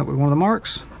I'll line up with one of the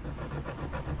marks.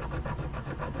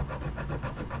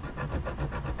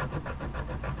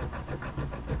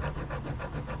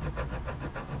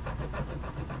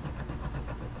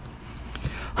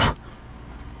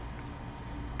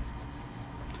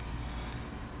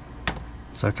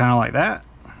 So kind of like that.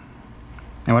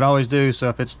 And what I always do, so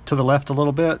if it's to the left a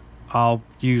little bit, I'll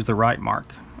use the right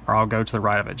mark, or I'll go to the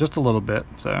right of it just a little bit,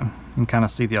 so you can kind of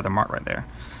see the other mark right there.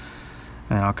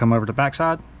 And I'll come over to the back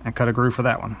side and cut a groove for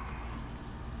that one.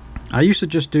 I used to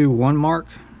just do one mark,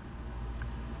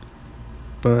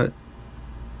 but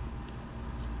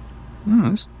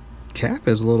this cap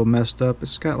is a little messed up.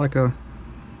 It's got like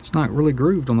it's not really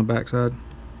grooved on the back side.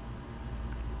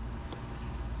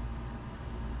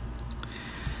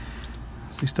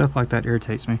 See, stuff like that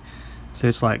irritates me. See,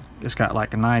 it's got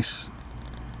like a nice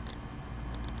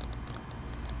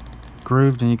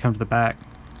grooved, and you come to the back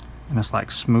and it's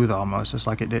like smooth almost. It's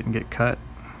like it didn't get cut.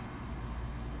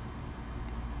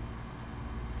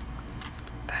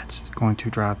 That's going to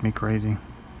drive me crazy.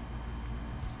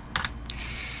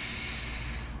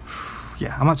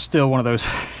 Yeah, I'm not still one of those.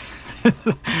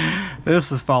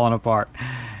 This is falling apart.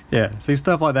 Yeah, see,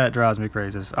 stuff like that drives me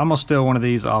crazy. I'm gonna steal one of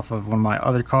these off of one of my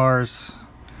other cars.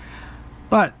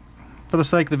 But for the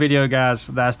sake of the video, guys,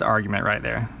 that's the argument right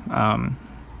there.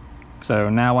 So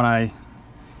now when I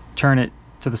turn it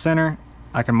to the center,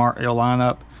 I can mark, it'll line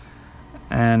up,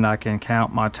 and I can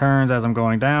count my turns as I'm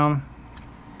going down,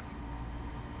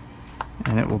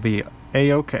 and it will be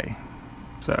a-okay.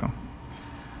 So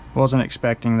wasn't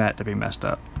expecting that to be messed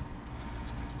up.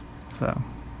 So,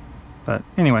 but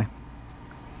anyway.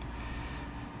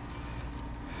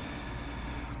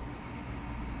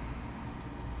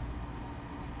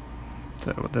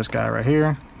 So with this guy right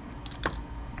here,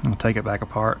 I'll take it back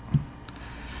apart.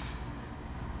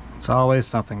 It's always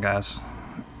something, guys,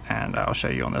 and I'll show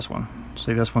you on this one.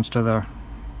 See, this one's to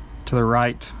the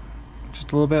right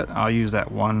just a little bit. I'll use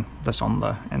that one that's on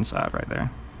the inside right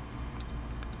there.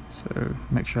 So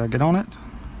make sure I get on it.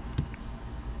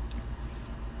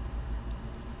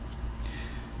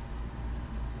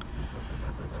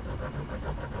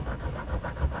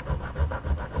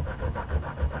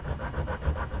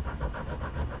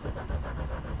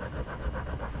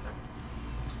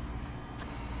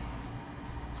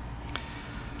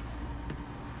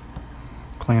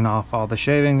 Clean off all the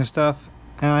shavings and stuff,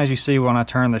 and as you see when I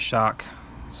turn the shock,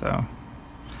 so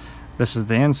this is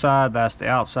the inside, that's the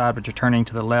outside, but you're turning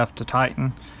to the left to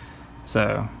tighten.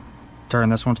 So turn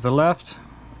this one to the left,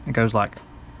 it goes like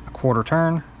a quarter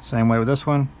turn. Same way with this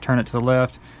one, turn it to the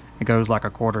left, it goes like a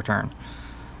quarter turn.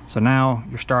 So now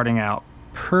you're starting out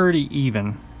pretty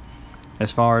even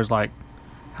as far as like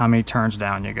how many turns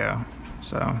down you go.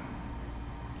 So,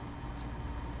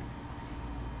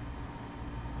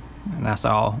 and that's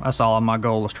all my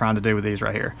goal is trying to do with these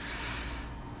right here.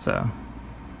 So,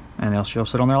 and she'll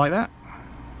sit on there like that.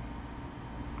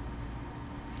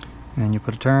 And you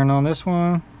put a turn on this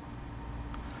one,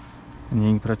 and you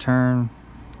can put a turn,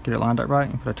 get it lined up right,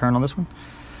 and put a turn on this one,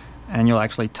 and you'll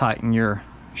actually tighten your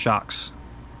shocks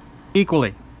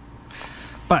equally.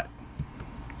 But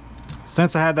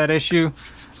since I had that issue,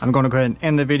 I'm going to go ahead and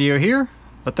end the video here,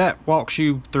 but that walks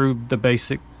you through the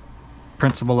basic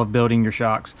principle of building your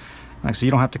shocks. Like, so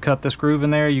you don't have to cut this groove in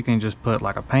there. You can just put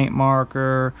like a paint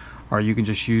marker, or you can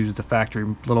just use the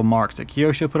factory little marks that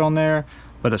Kyosho put on there,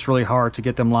 but it's really hard to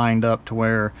get them lined up to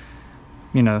where,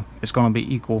 you know, it's going to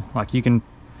be equal. Like, you can,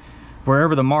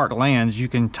 wherever the mark lands, you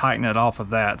can tighten it off of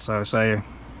that. So say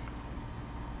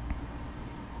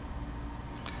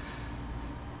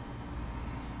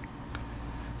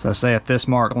if this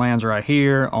mark lands right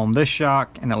here on this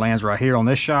shock and it lands right here on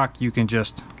this shock, you can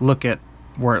just look at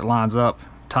where it lines up,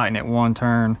 tighten it one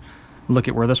turn, look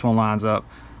at where this one lines up,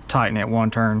 tighten it one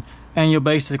turn, and you'll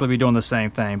basically be doing the same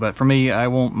thing. But for me, I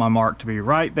want my mark to be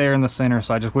right there in the center,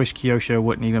 so I just wish Kyosho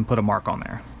wouldn't even put a mark on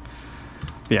there.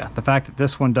 But yeah, the fact that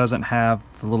this one doesn't have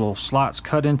the little slots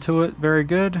cut into it very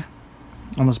good,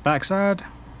 on this back side.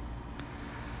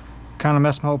 Kind of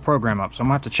messed my whole program up, so I'm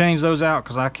gonna have to change those out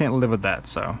because I can't live with that.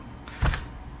 So,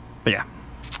 but yeah,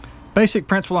 basic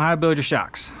principle of how to build your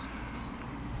shocks.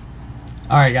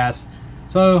 All right, guys.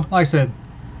 So, like I said,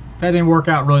 that didn't work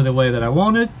out really the way that I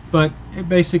wanted, but it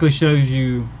basically shows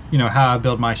you, how I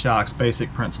build my shocks,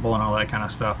 basic principle, and all that kind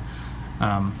of stuff.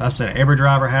 That's said, every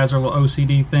driver has their little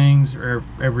OCD things, or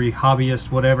every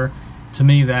hobbyist, whatever. To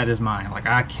me, that is mine. Like,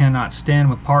 I cannot stand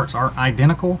when parts aren't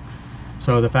identical.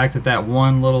 So the fact that that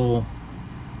one little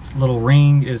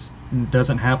ring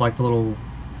doesn't have like the little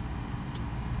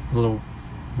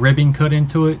ribbing cut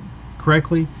into it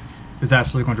correctly is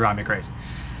absolutely going to drive me crazy.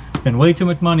 Spend way too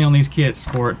much money on these kits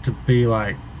for it to be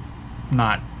like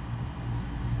not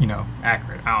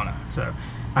accurate. I don't know. So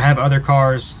I have other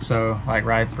cars, so like,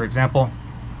 right, for example,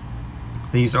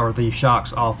 these are the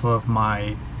shocks off of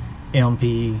my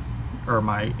MP or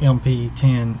my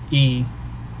MP10E.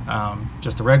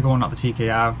 Just the regular one, not the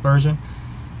TKI version.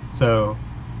 So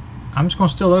I'm just going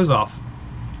to steal those off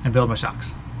and build my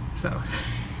shocks. So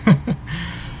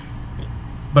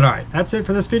but alright, that's it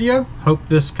for this video. Hope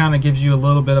this kind of gives you a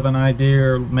little bit of an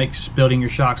idea, or makes building your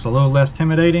shocks a little less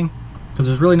intimidating, because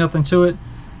there's really nothing to it.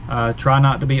 Try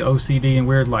not to be OCD and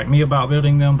weird like me about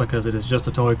building them, because it is just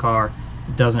a toy car.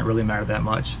 It doesn't really matter that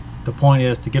much. The point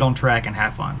is to get on track and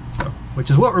have fun, so,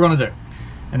 which is what we're going to do.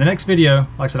 In the next video,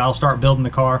 like I said, I'll start building the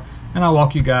car, and I'll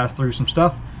walk you guys through some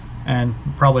stuff, and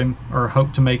probably, or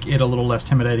hope to make it a little less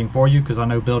intimidating for you, because I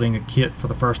know building a kit for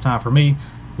the first time for me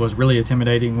was really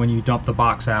intimidating when you dump the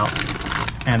box out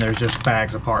and there's just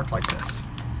bags of parts like this.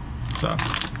 So,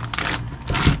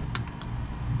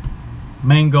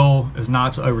 main goal is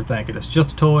not to overthink it. It's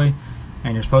just a toy,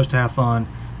 and you're supposed to have fun,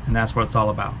 and that's what it's all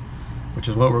about, which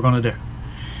is what we're going to do.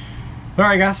 All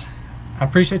right, guys. I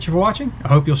appreciate you for watching. I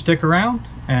hope you'll stick around,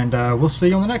 and we'll see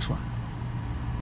you on the next one.